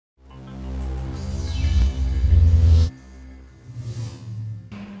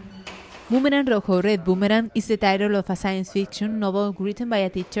Boomerang Rojo, Red Boomerang is the title of a science fiction novel written by a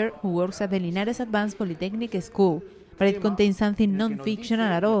teacher who works at the Linares Advanced Polytechnic School, but it contains something non-fictional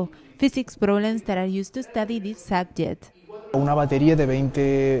at all, physics problems that are used to study this subject. Una batería de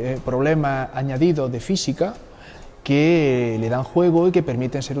 20 problemas añadidos de física que le dan juego y que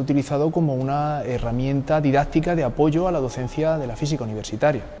permiten ser utilizados como una herramienta didáctica de apoyo a la docencia de la física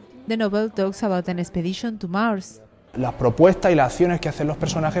universitaria. The novel talks about an expedition to Mars. Las propuestas y las acciones que hacen los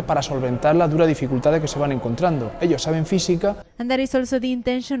personajes para solventar las duras dificultades que se van encontrando. Ellos saben física. And that is also the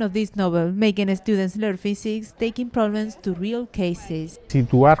intention of this novel, making students learn physics, taking problems to real cases.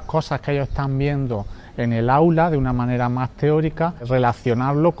 Situar cosas que ellos están viendo en el aula de una manera más teórica,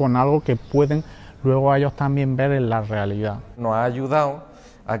 relacionarlo con algo que pueden luego ellos también ver en la realidad. Nos ha ayudado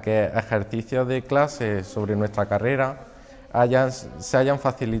a que ejercicios de clase sobre nuestra carrera se hayan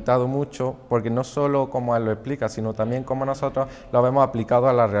facilitado mucho, porque no solo como él lo explica, sino también como nosotros lo hemos aplicado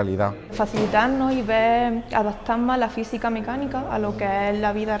a la realidad. Facilitarnos y adaptar más la física mecánica a lo que es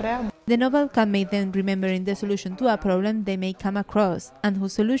la vida real. The novel can make them remembering the solution to a problem they may come across, and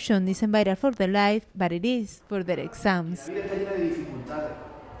whose solution isn't vital for their life, but it is for their exams. La vida está llena de dificultades,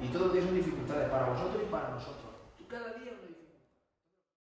 y todo eso son dificultades para vosotros y para nosotros.